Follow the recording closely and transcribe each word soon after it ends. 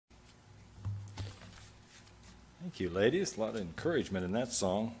Thank you, ladies. A lot of encouragement in that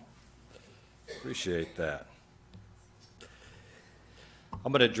song. Appreciate that.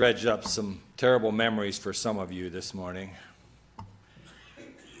 I'm going to dredge up some terrible memories for some of you this morning.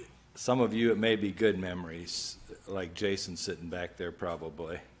 Some of you, it may be good memories, like Jason sitting back there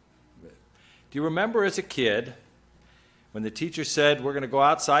probably. Do you remember as a kid when the teacher said, we're going to go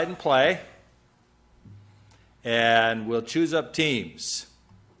outside and play, and we'll choose up teams?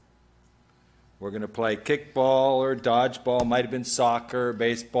 We're going to play kickball or dodgeball, might have been soccer,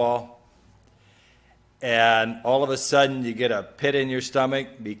 baseball. And all of a sudden you get a pit in your stomach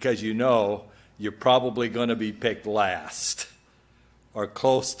because you know you're probably going to be picked last or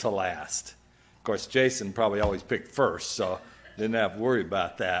close to last. Of course, Jason probably always picked first, so didn't have to worry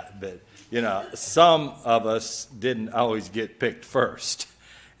about that. But, you know, some of us didn't always get picked first.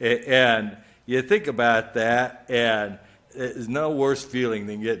 And you think about that, and there's no worse feeling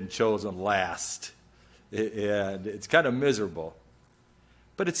than getting chosen last. And it's kind of miserable.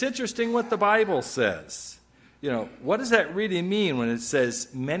 But it's interesting what the Bible says. You know, what does that really mean when it says,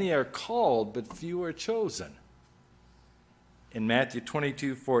 many are called, but few are chosen? In Matthew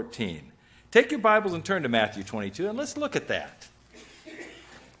 22:14. Take your Bibles and turn to Matthew 22, and let's look at that.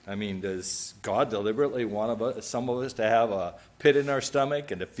 I mean, does God deliberately want some of us to have a pit in our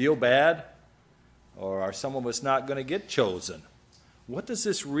stomach and to feel bad? Or are some of us not going to get chosen? What does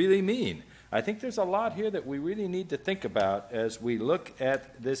this really mean? I think there's a lot here that we really need to think about as we look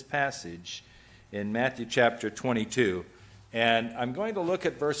at this passage in Matthew chapter 22. And I'm going to look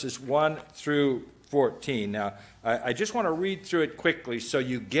at verses 1 through 14. Now, I just want to read through it quickly so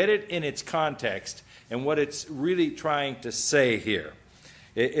you get it in its context and what it's really trying to say here.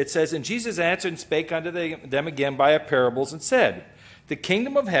 It says, And Jesus answered and spake unto them again by parables and said, The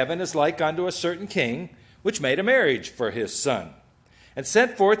kingdom of heaven is like unto a certain king, which made a marriage for his son, and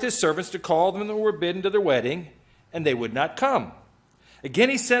sent forth his servants to call them that were bidden to their wedding, and they would not come. Again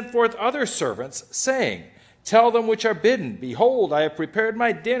he sent forth other servants, saying, Tell them which are bidden, Behold, I have prepared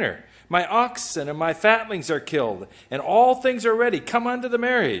my dinner. My oxen and my fatlings are killed, and all things are ready. Come unto the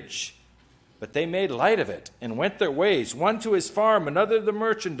marriage. But they made light of it, and went their ways, one to his farm, another to the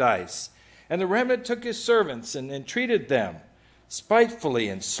merchandise. And the remnant took his servants, and entreated them spitefully,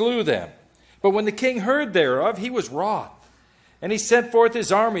 and slew them. But when the king heard thereof, he was wroth. And he sent forth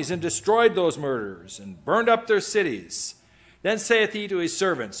his armies, and destroyed those murderers, and burned up their cities. Then saith he to his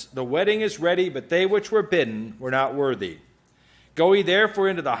servants, The wedding is ready, but they which were bidden were not worthy. Go ye therefore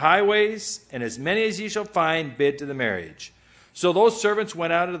into the highways, and as many as ye shall find, bid to the marriage. So those servants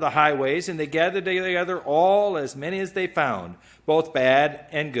went out into the highways, and they gathered together all as many as they found, both bad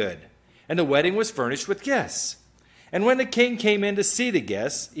and good. And the wedding was furnished with guests. And when the king came in to see the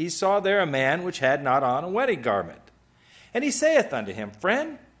guests, he saw there a man which had not on a wedding garment. And he saith unto him,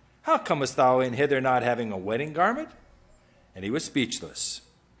 Friend, how comest thou in hither not having a wedding garment? And he was speechless.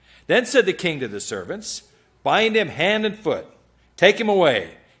 Then said the king to the servants, Bind him hand and foot, take him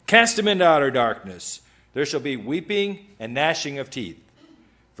away, cast him into outer darkness. There shall be weeping and gnashing of teeth.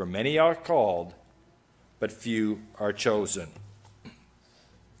 For many are called, but few are chosen.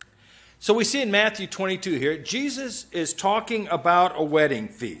 So we see in Matthew 22 here, Jesus is talking about a wedding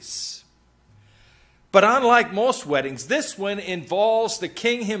feast. But unlike most weddings, this one involves the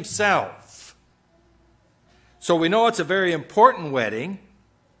king himself. So we know it's a very important wedding,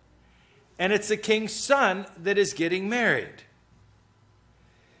 and it's the king's son that is getting married.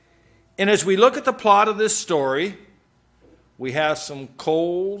 And as we look at the plot of this story, we have some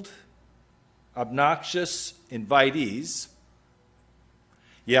cold, obnoxious invitees.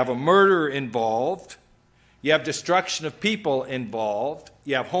 You have a murder involved. You have destruction of people involved.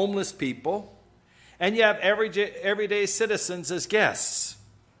 You have homeless people. And you have everyday citizens as guests.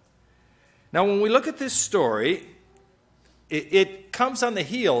 Now, when we look at this story, it comes on the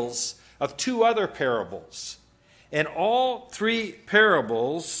heels of two other parables. And all three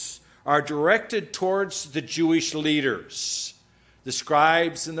parables are directed towards the Jewish leaders, the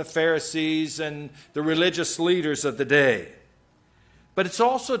scribes and the Pharisees and the religious leaders of the day. But it's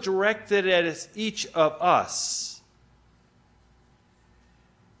also directed at each of us.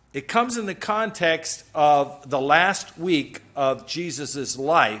 It comes in the context of the last week of Jesus'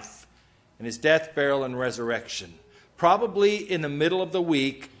 life and his death, burial, and resurrection. Probably in the middle of the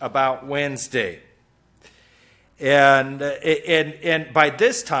week, about Wednesday. And by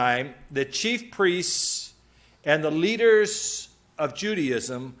this time, the chief priests and the leaders of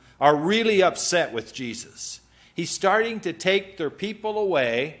Judaism are really upset with Jesus. He's starting to take their people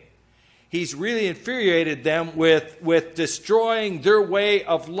away. He's really infuriated them with destroying their way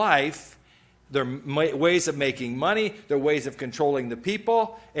of life their ways of making money, their ways of controlling the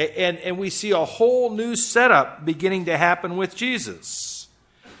people, and we see a whole new setup beginning to happen with Jesus.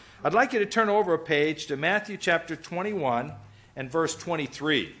 I'd like you to turn over a page to Matthew chapter 21 and verse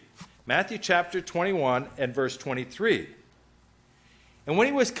 23. Matthew chapter 21 and verse 23. And when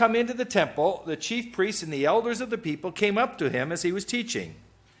he was come into the temple, the chief priests and the elders of the people came up to him as he was teaching,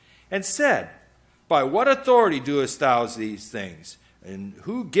 and said, By what authority doest thou these things? And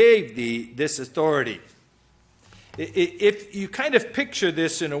who gave thee this authority? If you kind of picture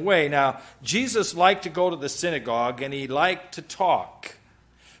this in a way, now, Jesus liked to go to the synagogue and he liked to talk.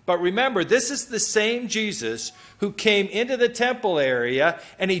 But remember, this is the same Jesus who came into the temple area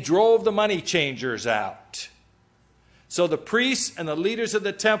and he drove the money changers out. So the priests and the leaders of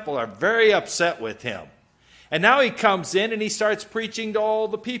the temple are very upset with him. And now he comes in and he starts preaching to all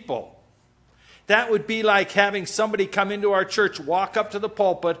the people. That would be like having somebody come into our church, walk up to the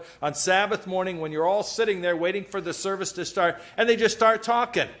pulpit on Sabbath morning when you're all sitting there waiting for the service to start, and they just start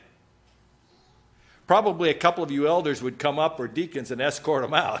talking. Probably a couple of you elders would come up, or deacons, and escort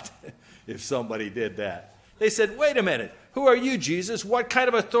them out if somebody did that. They said, wait a minute, who are you, Jesus? What kind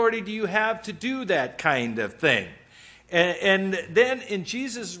of authority do you have to do that kind of thing? And then in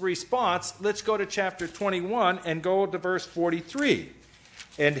Jesus' response, let's go to chapter 21 and go to verse 43.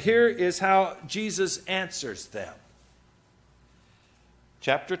 And here is how Jesus answers them.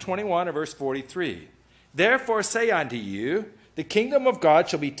 Chapter 21 and verse 43. Therefore say unto you, the kingdom of God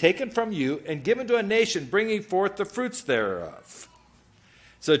shall be taken from you and given to a nation, bringing forth the fruits thereof.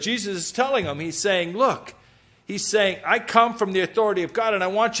 So Jesus is telling them, he's saying, look, he's saying, I come from the authority of God, and I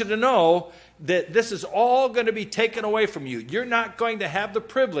want you to know that this is all going to be taken away from you. You're not going to have the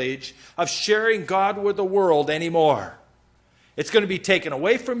privilege of sharing God with the world anymore. It's going to be taken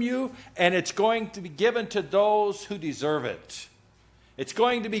away from you, and it's going to be given to those who deserve it. It's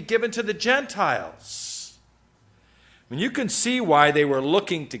going to be given to the Gentiles. I mean, you can see why they were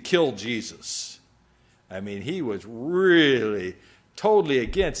looking to kill Jesus. I mean, he was really totally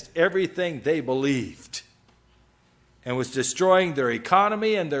against everything they believed and was destroying their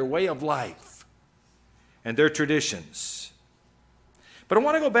economy and their way of life and their traditions. But I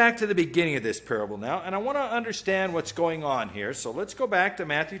want to go back to the beginning of this parable now, and I want to understand what's going on here. So let's go back to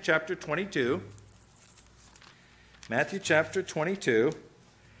Matthew chapter 22. Matthew chapter 22.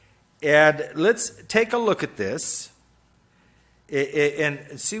 And let's take a look at this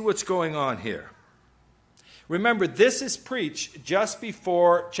and see what's going on here. Remember, this is preached just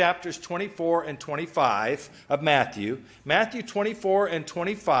before chapters 24 and 25 of Matthew. Matthew 24 and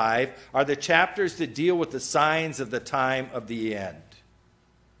 25 are the chapters that deal with the signs of the time of the end.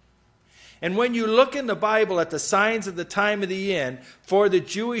 And when you look in the Bible at the signs of the time of the end, for the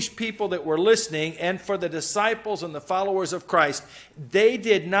Jewish people that were listening and for the disciples and the followers of Christ, they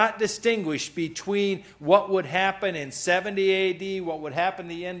did not distinguish between what would happen in 70 A.D., what would happen at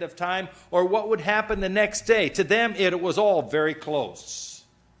the end of time, or what would happen the next day. To them, it was all very close.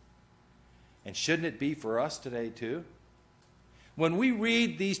 And shouldn't it be for us today too? When we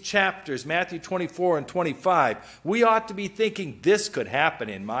read these chapters, Matthew 24 and 25, we ought to be thinking, this could happen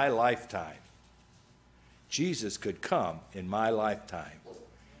in my lifetime. Jesus could come in my lifetime.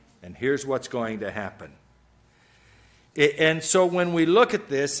 And here's what's going to happen. And so when we look at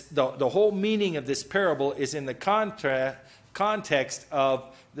this, the whole meaning of this parable is in the context of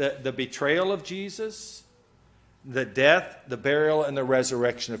the betrayal of Jesus, the death, the burial, and the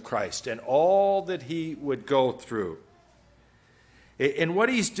resurrection of Christ, and all that he would go through. And what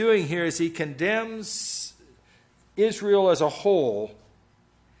he's doing here is he condemns Israel as a whole,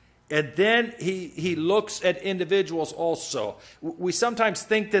 and then he looks at individuals also. We sometimes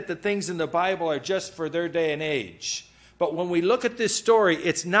think that the things in the Bible are just for their day and age. But when we look at this story,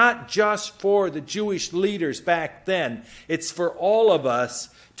 it's not just for the Jewish leaders back then. It's for all of us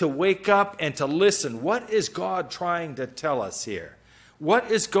to wake up and to listen. What is God trying to tell us here?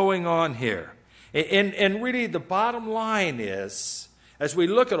 What is going on here? And really the bottom line is, as we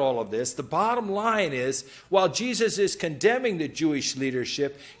look at all of this, the bottom line is, while Jesus is condemning the Jewish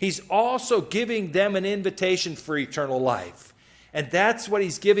leadership, he's also giving them an invitation for eternal life. And that's what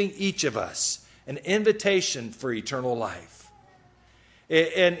he's giving each of us, an invitation for eternal life.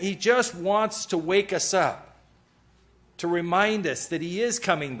 And he just wants to wake us up, to remind us that he is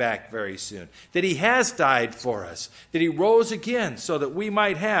coming back very soon, that he has died for us, that he rose again so that we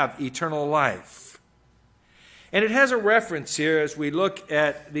might have eternal life. And it has a reference here, as we look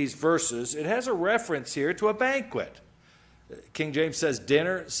at these verses, it has a reference here to a banquet. King James says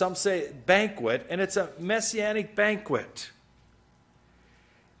dinner, some say banquet, and it's a messianic banquet.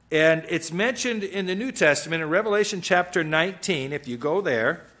 And it's mentioned in the New Testament in Revelation chapter 19, if you go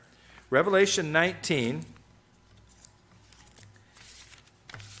there. Revelation 19,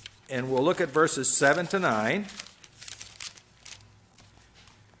 and we'll look at verses 7 to 9.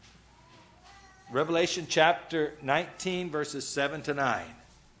 Revelation chapter 19, verses 7 to 9.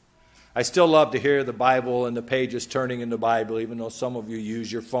 I still love to hear the Bible and the pages turning in the Bible, even though some of you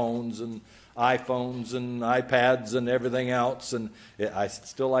use your phones and iPhones and iPads and everything else, and I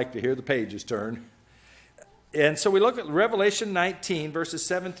still like to hear the pages turn. And so we look at Revelation 19, verses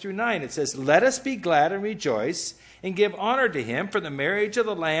 7 through 9. It says, "Let us be glad and rejoice and give honor to him, for the marriage of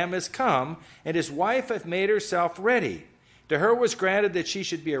the Lamb is come, and his wife hath made herself ready. To her was granted that she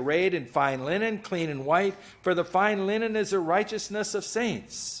should be arrayed in fine linen, clean and white, for the fine linen is the righteousness of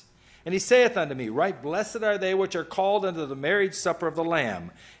saints. And he saith unto me, Right blessed are they which are called unto the marriage supper of the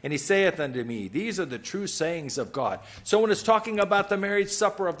Lamb. And he saith unto me, These are the true sayings of God." So when it's talking about the marriage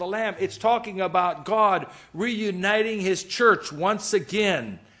supper of the Lamb, it's talking about God reuniting his church once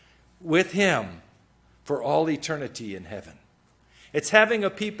again with him for all eternity in heaven. It's having a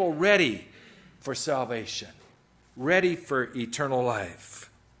people ready for salvation, ready for eternal life.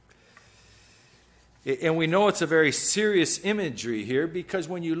 And we know it's a very serious imagery here, because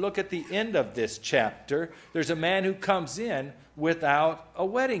when you look at the end of this chapter, there's a man who comes in without a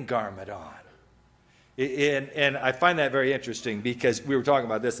wedding garment on. And I find that very interesting, because we were talking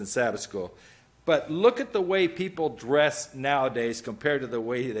about this in Sabbath school. But look at the way people dress nowadays compared to the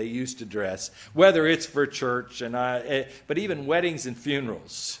way they used to dress, whether it's for church, but even weddings and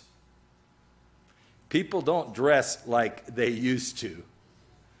funerals. People don't dress like they used to.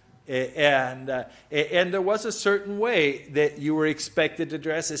 And there was a certain way that you were expected to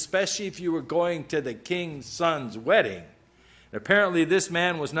dress, especially if you were going to the king's son's wedding. Apparently this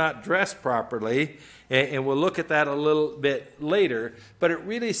man was not dressed properly, and we'll look at that a little bit later, but it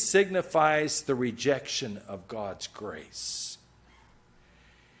really signifies the rejection of God's grace.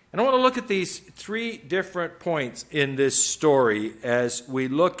 And I want to look at these three different points in this story as we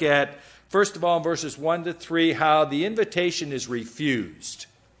look at, first of all, in verses 1 to 3, how the invitation is refused.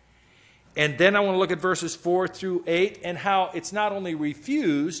 And then I want to look at verses 4 through 8 and how it's not only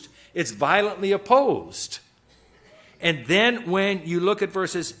refused, it's violently opposed. And then when you look at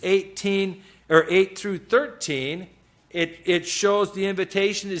verses 8 through 13, it shows the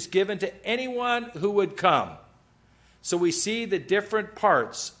invitation is given to anyone who would come. So we see the different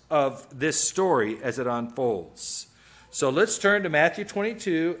parts of this story as it unfolds. So let's turn to Matthew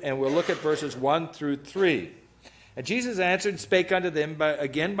 22, and we'll look at verses 1 through 3. And Jesus answered and spake unto them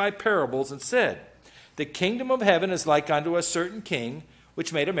again by parables, and said, The kingdom of heaven is like unto a certain king,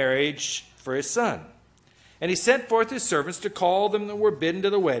 which made a marriage for his son. And he sent forth his servants to call them that were bidden to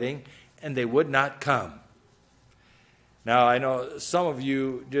the wedding, and they would not come. Now, I know some of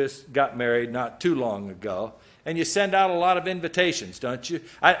you just got married not too long ago, and you send out a lot of invitations, don't you?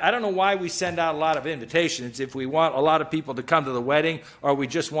 I don't know why we send out a lot of invitations, if we want a lot of people to come to the wedding, or we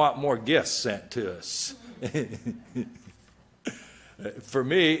just want more gifts sent to us. For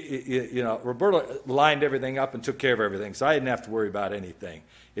me, Roberta lined everything up and took care of everything, so I didn't have to worry about anything.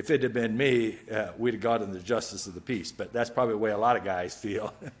 If it had been me, we'd have gotten the justice of the peace, but that's probably the way a lot of guys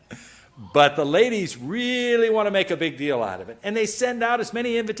feel. But the ladies really want to make a big deal out of it, and they send out as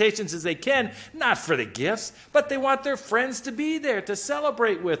many invitations as they can, not for the gifts, but they want their friends to be there, to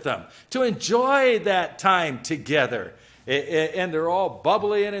celebrate with them, to enjoy that time together. And they're all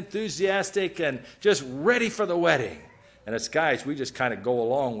bubbly and enthusiastic and just ready for the wedding. And as guys, we just kind of go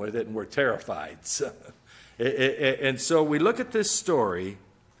along with it, and we're terrified. And so we look at this story,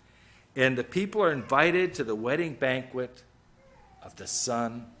 and the people are invited to the wedding banquet of the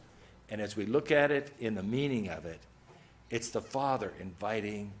Son. And as we look at it in the meaning of it, it's the Father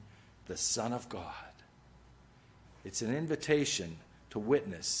inviting the Son of God. It's an invitation to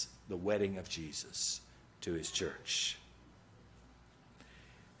witness the wedding of Jesus to his church.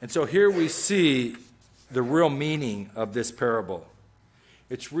 And so here we see the real meaning of this parable.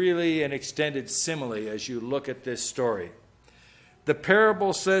 It's really an extended simile as you look at this story. The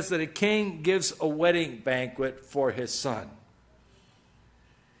parable says that a king gives a wedding banquet for his son.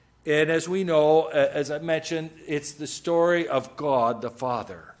 And as we know, as I mentioned, it's the story of God the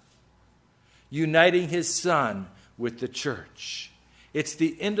Father uniting his Son with the church. It's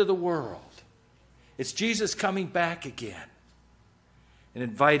the end of the world. It's Jesus coming back again and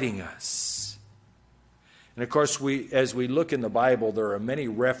inviting us. And of course, as we look in the Bible, there are many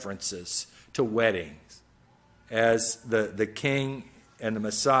references to weddings as the King and the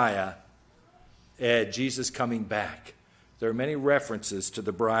Messiah, Jesus coming back. There are many references to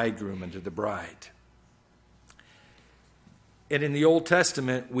the bridegroom and to the bride. And in the Old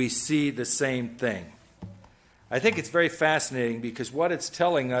Testament, we see the same thing. I think it's very fascinating because what it's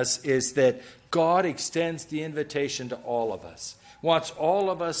telling us is that God extends the invitation to all of us, wants all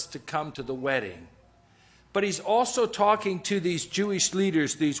of us to come to the wedding. But he's also talking to these Jewish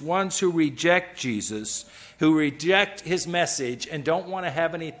leaders, these ones who reject Jesus, who reject his message and don't want to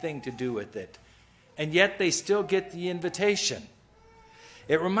have anything to do with it. And yet they still get the invitation.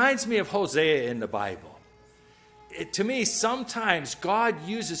 It reminds me of Hosea in the Bible. To me, sometimes God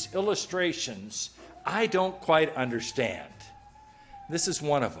uses illustrations I don't quite understand. This is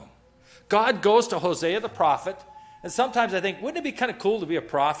one of them. God goes to Hosea the prophet, and sometimes I think, wouldn't it be kind of cool to be a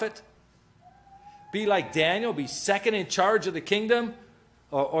prophet? Be like Daniel, be second in charge of the kingdom,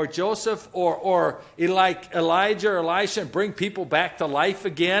 or Joseph, or like Elijah or Elisha, and bring people back to life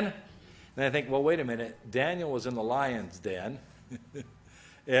again. And I think, well, wait a minute. Daniel was in the lion's den,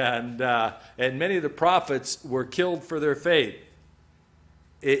 and many of the prophets were killed for their faith.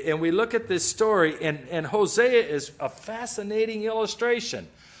 And we look at this story, and Hosea is a fascinating illustration.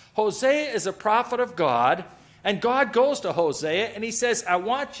 Hosea is a prophet of God, and God goes to Hosea, and he says, I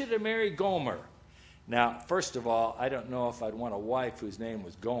want you to marry Gomer. Now, first of all, I don't know if I'd want a wife whose name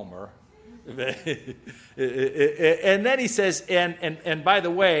was Gomer. And then he says, and by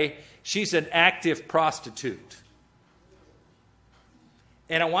the way, she's an active prostitute.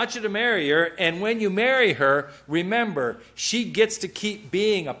 And I want you to marry her, and when you marry her, remember, she gets to keep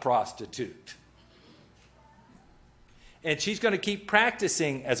being a prostitute. And she's going to keep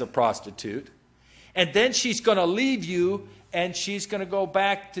practicing as a prostitute. And then she's going to leave you, and she's going to go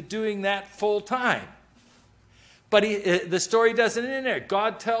back to doing that full time. But the story doesn't end there.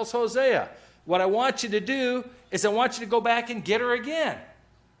 God tells Hosea, what I want you to do is I want you to go back and get her again.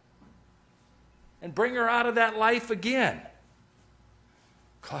 And bring her out of that life again.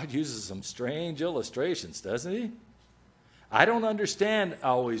 God uses some strange illustrations, doesn't he? I don't understand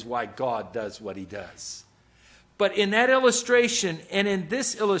always why God does what he does. But in that illustration and in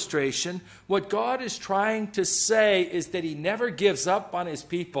this illustration, what God is trying to say is that he never gives up on his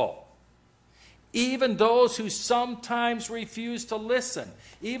people. Even those who sometimes refuse to listen,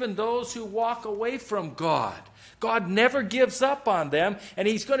 even those who walk away from God, God never gives up on them, and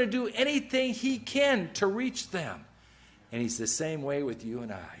he's going to do anything he can to reach them. And he's the same way with you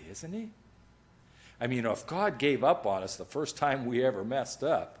and I, isn't he? I mean, if God gave up on us the first time we ever messed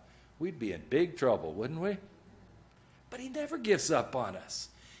up, we'd be in big trouble, wouldn't we? But he never gives up on us.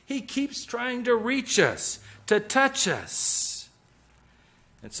 He keeps trying to reach us, to touch us.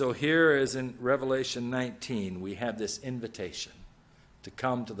 And so here, as in Revelation 19, we have this invitation to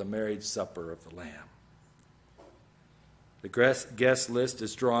come to the marriage supper of the Lamb. The guest list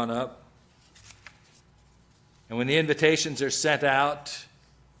is drawn up. And when the invitations are sent out,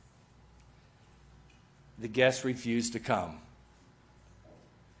 the guests refuse to come.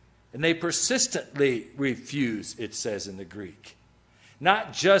 And they persistently refuse, it says in the Greek.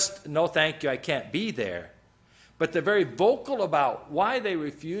 Not just, no thank you, I can't be there, but they're very vocal about why they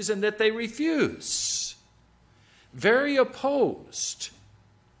refuse and that they refuse. Very opposed.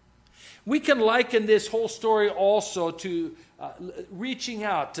 We can liken this whole story also to reaching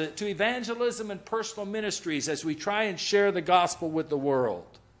out to evangelism and personal ministries as we try and share the gospel with the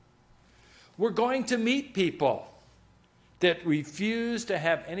world. We're going to meet people that refuse to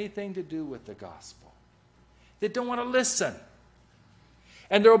have anything to do with the gospel, that don't want to listen.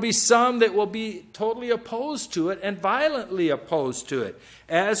 And there will be some that will be totally opposed to it and violently opposed to it,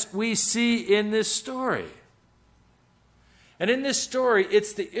 as we see in this story. And in this story,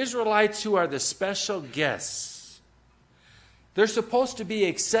 it's the Israelites who are the special guests. They're supposed to be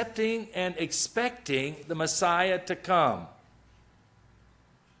accepting and expecting the Messiah to come.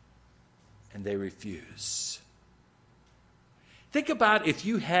 And they refuse. Think about if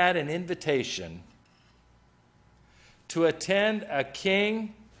you had an invitation to attend a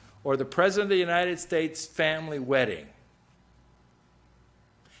king or the President of the United States family wedding.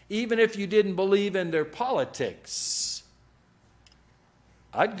 Even if you didn't believe in their politics,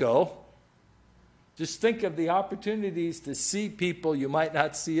 I'd go. Just think of the opportunities to see people you might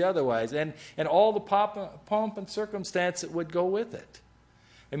not see otherwise, and all the pomp and circumstance that would go with it.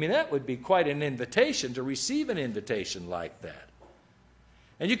 I mean, that would be quite an invitation, to receive an invitation like that.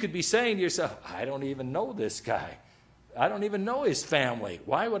 And you could be saying to yourself, I don't even know this guy. I don't even know his family.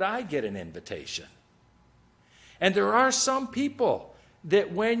 Why would I get an invitation? And there are some people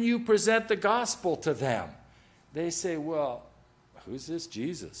that when you present the gospel to them, they say, well, who's this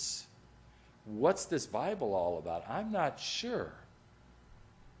Jesus? What's this Bible all about? I'm not sure.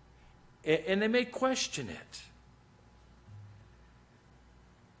 And they may question it.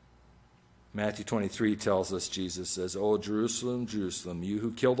 Matthew 23 tells us, Jesus says, "O Jerusalem, Jerusalem, you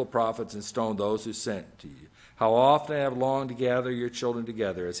who kill the prophets and stone those who sent to you, how often I have longed to gather your children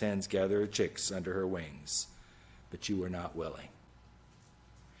together as hens gather her chicks under her wings, but you were not willing."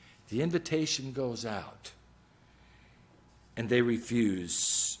 The invitation goes out, and they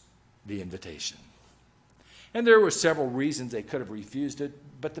refuse the invitation. And there were several reasons they could have refused it,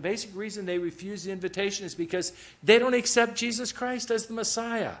 but the basic reason they refused the invitation is because they don't accept Jesus Christ as the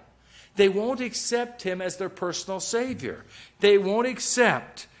Messiah. They won't accept him as their personal Savior. They won't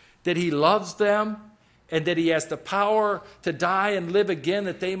accept that he loves them and that he has the power to die and live again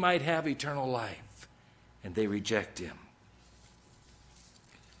that they might have eternal life. And they reject him.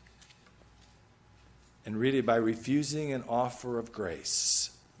 And really, by refusing an offer of grace,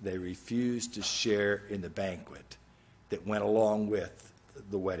 they refused to share in the banquet that went along with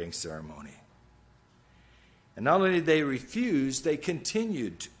the wedding ceremony. And not only did they refuse, they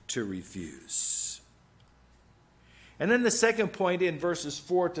continued to refuse. And then the second point in verses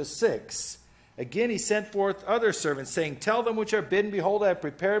 4 to 6, again he sent forth other servants, saying, "Tell them which are bidden, behold, I have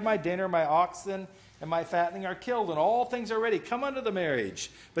prepared my dinner, my oxen and my fattening are killed, and all things are ready. Come unto the marriage."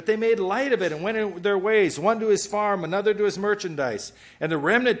 But they made light of it and went in their ways, one to his farm, another to his merchandise. And the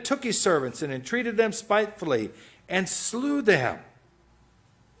remnant took his servants and entreated them spitefully and slew them.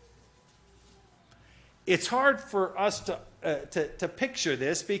 It's hard for us to picture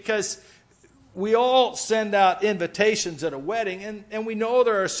this because we all send out invitations at a wedding, and we know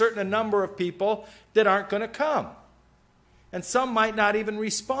there are a certain number of people that aren't going to come. And some might not even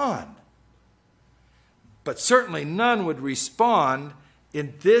respond. But certainly none would respond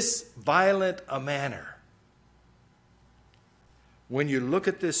in this violent a manner. When you look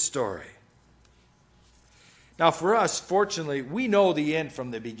at this story. Now for us, fortunately, we know the end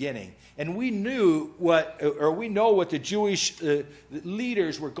from the beginning. And we know what the Jewish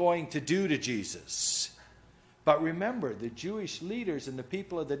leaders were going to do to Jesus. But remember, the Jewish leaders and the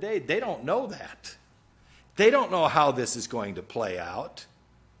people of the day, they don't know that. They don't know how this is going to play out.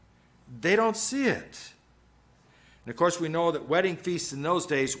 They don't see it. And of course, we know that wedding feasts in those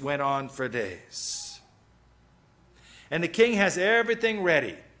days went on for days. And the king has everything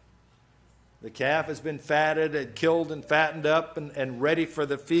ready. The calf has been fatted and killed and fattened up and ready for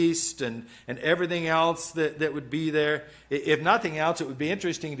the feast and everything else that would be there. If nothing else, it would be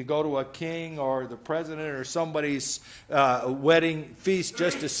interesting to go to a king or the president or somebody's wedding feast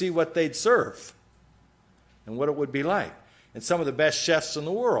just to see what they'd serve and what it would be like. And some of the best chefs in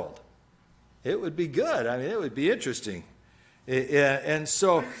the world. It would be good. I mean, it would be interesting. And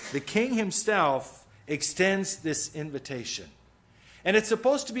so the king himself extends this invitation. And it's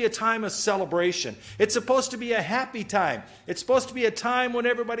supposed to be a time of celebration. It's supposed to be a happy time. It's supposed to be a time when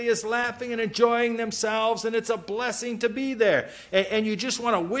everybody is laughing and enjoying themselves, and it's a blessing to be there. And you just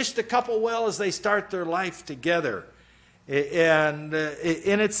want to wish the couple well as they start their life together. And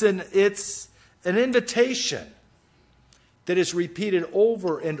it's an invitation that is repeated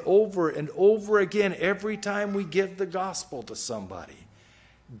over and over and over again every time we give the gospel to somebody.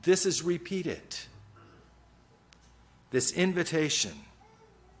 This is repeated. This invitation.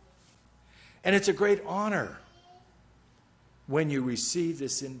 And it's a great honor when you receive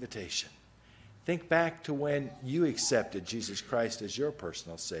this invitation. Think back to when you accepted Jesus Christ as your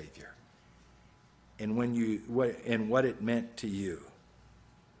personal Savior and what it meant to you.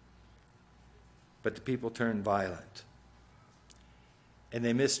 But the people turn violent. And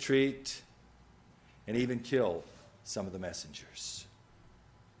they mistreat and even kill some of the messengers.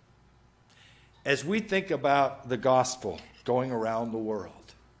 As we think about the gospel going around the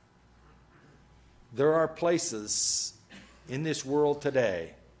world, there are places in this world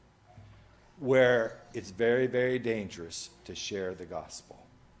today where it's very, very dangerous to share the gospel.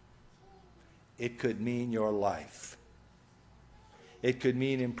 It could mean your life. It could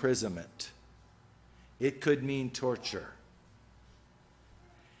mean imprisonment. It could mean torture.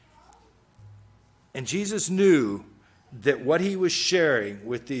 And Jesus knew that what he was sharing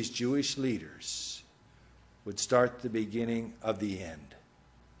with these Jewish leaders would start the beginning of the end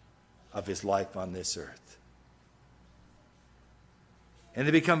of his life on this earth. And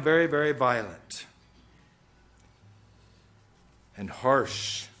they become very, very violent and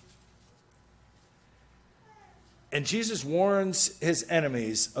harsh. And Jesus warns his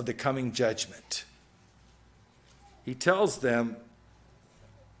enemies of the coming judgment. He tells them,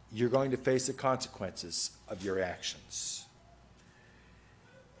 you're going to face the consequences of your actions.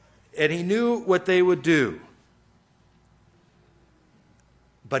 And he knew what they would do.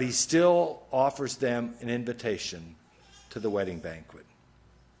 But he still offers them an invitation to the wedding banquet.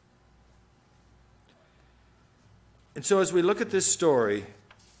 And so as we look at this story,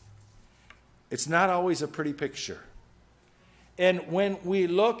 It's not always a pretty picture. And when we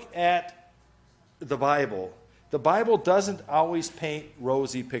look at the Bible doesn't always paint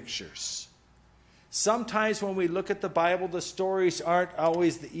rosy pictures. Sometimes when we look at the Bible, the stories aren't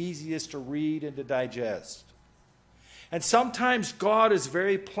always the easiest to read and to digest. And sometimes God is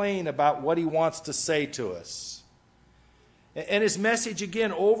very plain about what he wants to say to us. And his message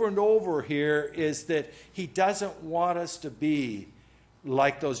again over and over here is that he doesn't want us to be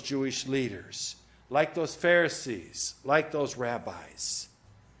like those Jewish leaders, like those Pharisees, like those rabbis.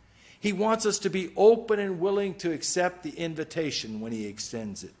 He wants us to be open and willing to accept the invitation when he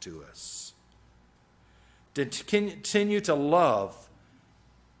extends it to us. To continue to love,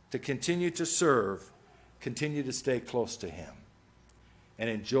 to continue to serve, continue to stay close to him, and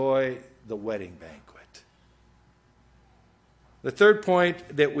enjoy the wedding banquet. The third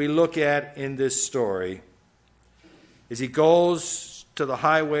point that we look at in this story is he goes to the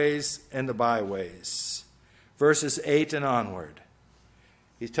highways and the byways. Verses 8 and onward.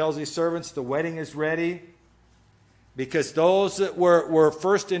 He tells his servants the wedding is ready because those that were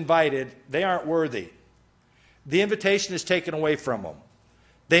first invited, they aren't worthy. The invitation is taken away from them.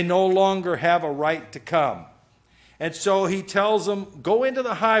 They no longer have a right to come. And so he tells them, go into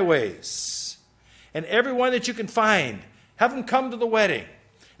the highways. And everyone that you can find, have them come to the wedding.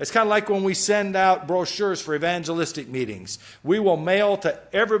 It's kind of like when we send out brochures for evangelistic meetings. We will mail to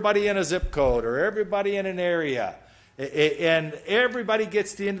everybody in a zip code or everybody in an area. And everybody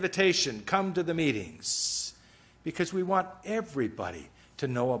gets the invitation, come to the meetings. Because we want everybody to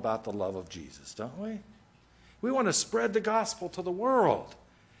know about the love of Jesus, don't we? We want to spread the gospel to the world.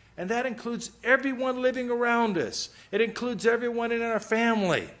 And that includes everyone living around us. It includes everyone in our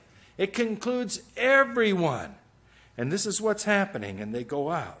family. It includes everyone. And this is what's happening. And they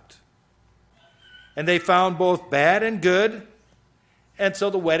go out. And they found both bad and good. And so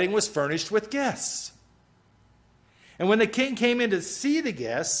the wedding was furnished with guests. And when the king came in to see the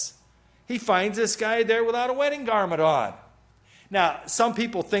guests, he finds this guy there without a wedding garment on. Now, some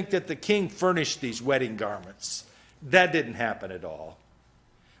people think that the king furnished these wedding garments. That didn't happen at all.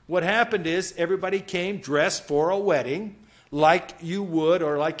 What happened is everybody came dressed for a wedding like you would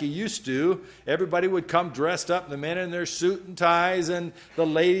or like you used to. Everybody would come dressed up, the men in their suit and ties and the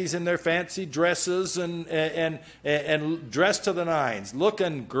ladies in their fancy dresses and dressed to the nines,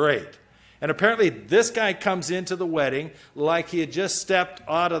 looking great. And apparently this guy comes into the wedding like he had just stepped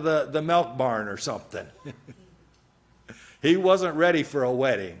out of the milk barn or something. He wasn't ready for a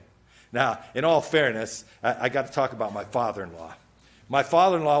wedding. Now, in all fairness, I got to talk about my father-in-law. My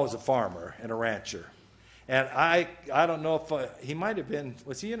father-in-law was a farmer and a rancher. And I don't know if he might have been,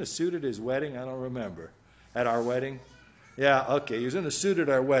 was he in a suit at his wedding? I don't remember. At our wedding? Yeah, okay, he was in a suit at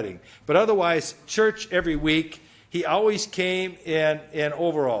our wedding. But otherwise, church every week, he always came in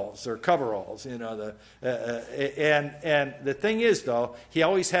overalls or coveralls, you know. And the thing is, though, he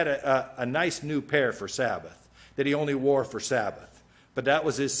always had a nice new pair for Sabbath that he only wore for Sabbath. But that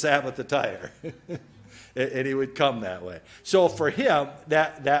was his Sabbath attire. And he would come that way. So for him,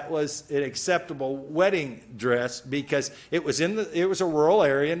 that was an acceptable wedding dress because it was a rural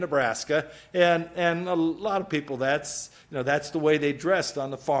area in Nebraska, and a lot of people that's the way they dressed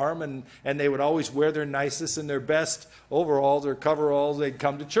on the farm, and they would always wear their nicest and their best overalls or coveralls. They'd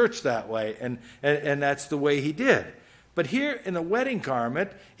come to church that way, and that's the way he did. But here in the wedding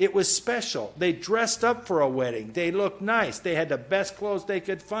garment, it was special. They dressed up for a wedding. They looked nice. They had the best clothes they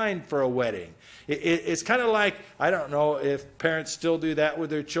could find for a wedding. It's kind of like, I don't know if parents still do that with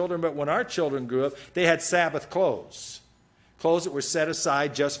their children, but when our children grew up, they had Sabbath clothes. Clothes that were set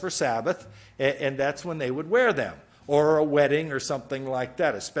aside just for Sabbath, and that's when they would wear them. Or a wedding or something like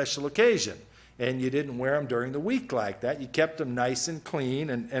that, a special occasion. And you didn't wear them during the week like that. You kept them nice and clean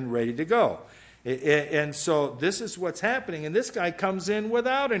and ready to go. And so this is what's happening. And this guy comes in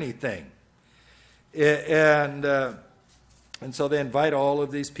without anything. And so they invite all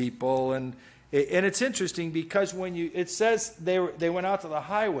of these people. And it's interesting because it says they went out to the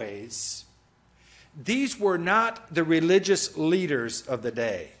highways. These were not the religious leaders of the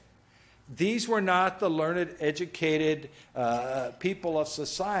day. These were not the learned, educated people of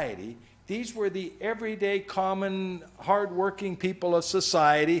society. These were the everyday, common, hardworking people of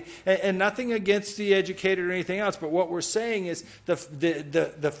society, and nothing against the educated or anything else. But what we're saying is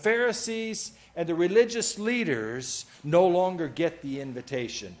the Pharisees and the religious leaders no longer get the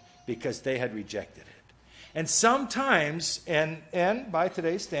invitation because they had rejected it. And sometimes, and by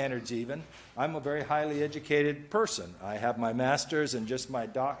today's standards even, I'm a very highly educated person. I have my master's and just my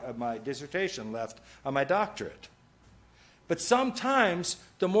dissertation left on my doctorate. But sometimes,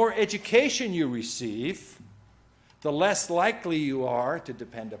 the more education you receive, the less likely you are to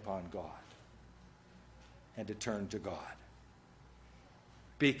depend upon God. and to turn to God.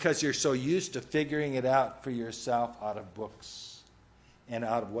 Because you're so used to figuring it out for yourself out of books and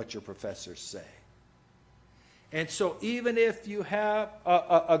out of what your professors say. And so even if you have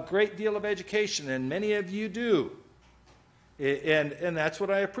a great deal of education, and many of you do, and that's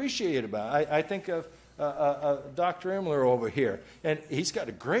what I appreciate about it. I think of Dr. Imler over here, and he's got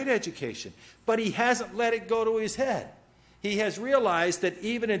a great education, but he hasn't let it go to his head. He has realized that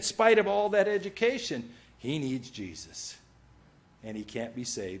even in spite of all that education, he needs Jesus, and he can't be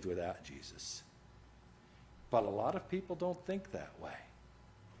saved without Jesus. But a lot of people don't think that way.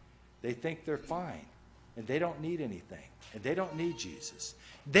 They think they're fine, and they don't need anything, and they don't need Jesus.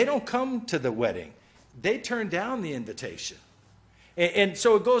 They don't come to the wedding. They turn down the invitation. And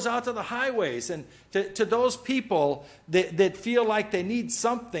so it goes out to the highways and to those people that feel like they need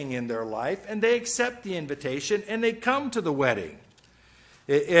something in their life, and they accept the invitation and they come to the wedding.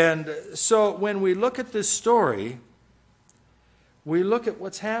 And so when we look at this story, we look at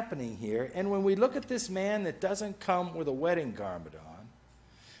what's happening here, and when we look at this man that doesn't come with a wedding garment on,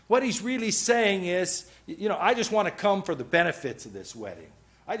 what he's really saying is, I just want to come for the benefits of this wedding.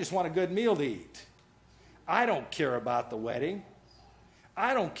 I just want a good meal to eat. I don't care about the wedding.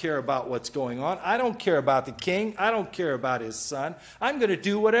 I don't care about what's going on. I don't care about the king. I don't care about his son. I'm going to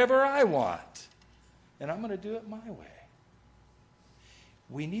do whatever I want. And I'm going to do it my way.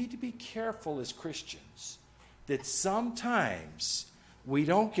 We need to be careful as Christians that sometimes we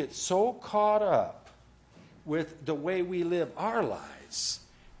don't get so caught up with the way we live our lives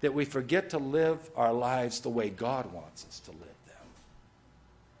that we forget to live our lives the way God wants us to live them.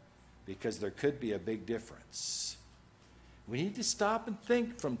 Because there could be a big difference. We need to stop and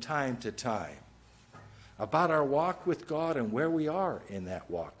think from time to time about our walk with God and where we are in that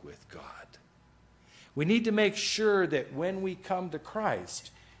walk with God. We need to make sure that when we come to Christ,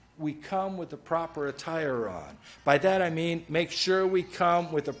 we come with the proper attire on. By that I mean make sure we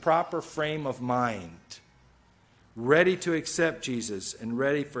come with the proper frame of mind, ready to accept Jesus and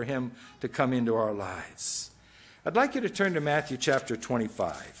ready for him to come into our lives. I'd like you to turn to Matthew chapter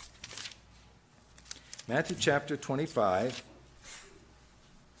 25. Matthew chapter 25,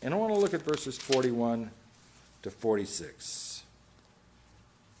 and I want to look at verses 41 to 46.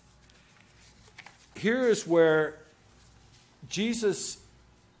 Here is where Jesus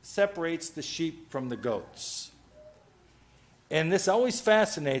separates the sheep from the goats. And this always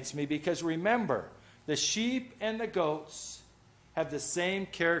fascinates me because remember, the sheep and the goats have the same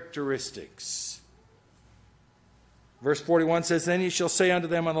characteristics. Verse 41 says, Then he shall say unto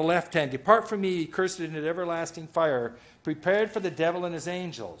them on the left hand, Depart from me, ye cursed, into everlasting fire, prepared for the devil and his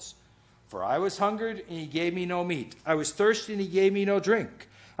angels. For I was hungered, and he gave me no meat. I was thirsty, and he gave me no drink.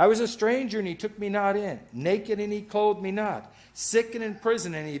 I was a stranger, and he took me not in. Naked, and he clothed me not. Sick and in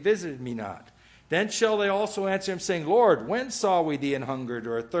prison, and he visited me not. Then shall they also answer him, saying, Lord, when saw we thee an hungered,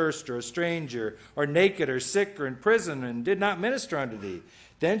 or athirst, or a stranger, or naked, or sick, or in prison, and did not minister unto thee?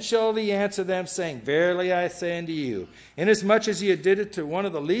 Then shall he answer them, saying, Verily I say unto you, inasmuch as ye did it to one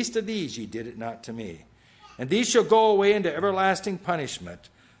of the least of these, ye did it not to me. And these shall go away into everlasting punishment,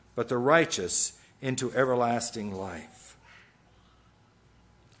 but the righteous into everlasting life.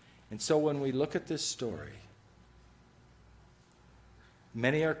 And so when we look at this story,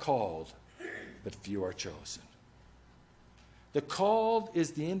 many are called, but few are chosen. The called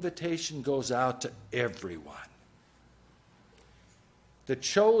is the invitation goes out to everyone. The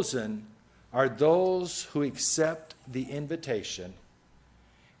chosen are those who accept the invitation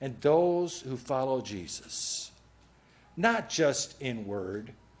and those who follow Jesus, not just in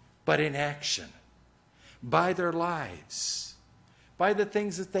word, but in action, by their lives, by the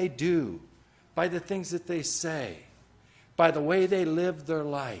things that they do, by the things that they say, by the way they live their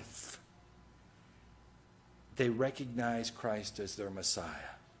life. They recognize Christ as their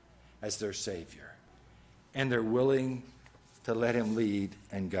Messiah, as their Savior, and they're willing to let him lead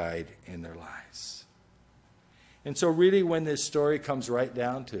and guide in their lives. And so really when this story comes right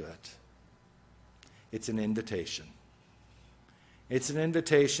down to it, it's an invitation. It's an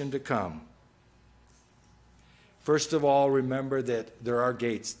invitation to come. First of all, remember that there are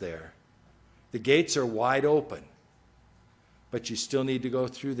gates there. The gates are wide open, but you still need to go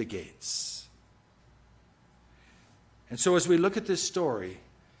through the gates. And so as we look at this story,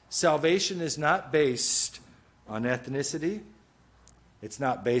 salvation is not based on ethnicity. It's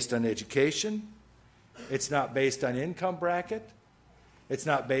not based on education. It's not based on income bracket. It's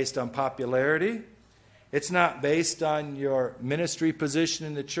not based on popularity. It's not based on your ministry position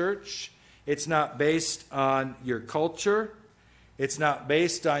in the church. It's not based on your culture. It's not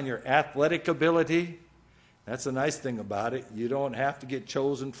based on your athletic ability. That's the nice thing about it. You don't have to get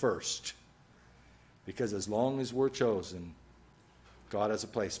chosen first, Because as long as we're chosen, God has a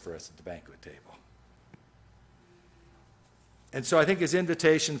place for us at the banquet table. And so I think his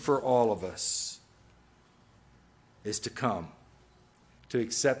invitation for all of us is to come, to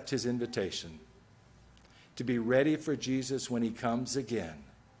accept his invitation, to be ready for Jesus when he comes again,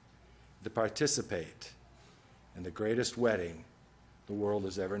 to participate in the greatest wedding the world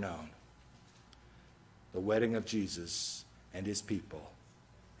has ever known, the wedding of Jesus and his people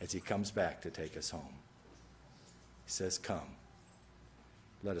as he comes back to take us home. He says, come.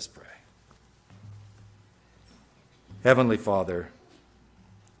 Let us pray. Heavenly Father,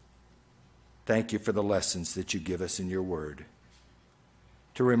 thank you for the lessons that you give us in your word,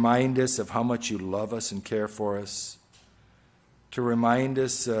 to remind us of how much you love us and care for us, to remind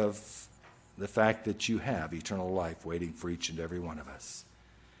us of the fact that you have eternal life waiting for each and every one of us.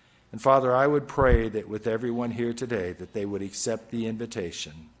 And Father, I would pray that with everyone here today, that they would accept the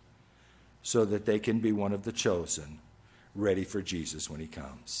invitation so that they can be one of the chosen, ready for Jesus when he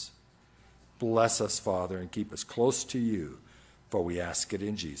comes. Bless us, Father, and keep us close to you, for we ask it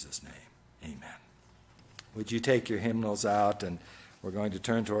in Jesus' name. Amen. Would you take your hymnals out, and we're going to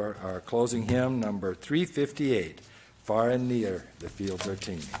turn to our closing hymn, number 358, Far and Near the Fields Are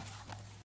Teeming.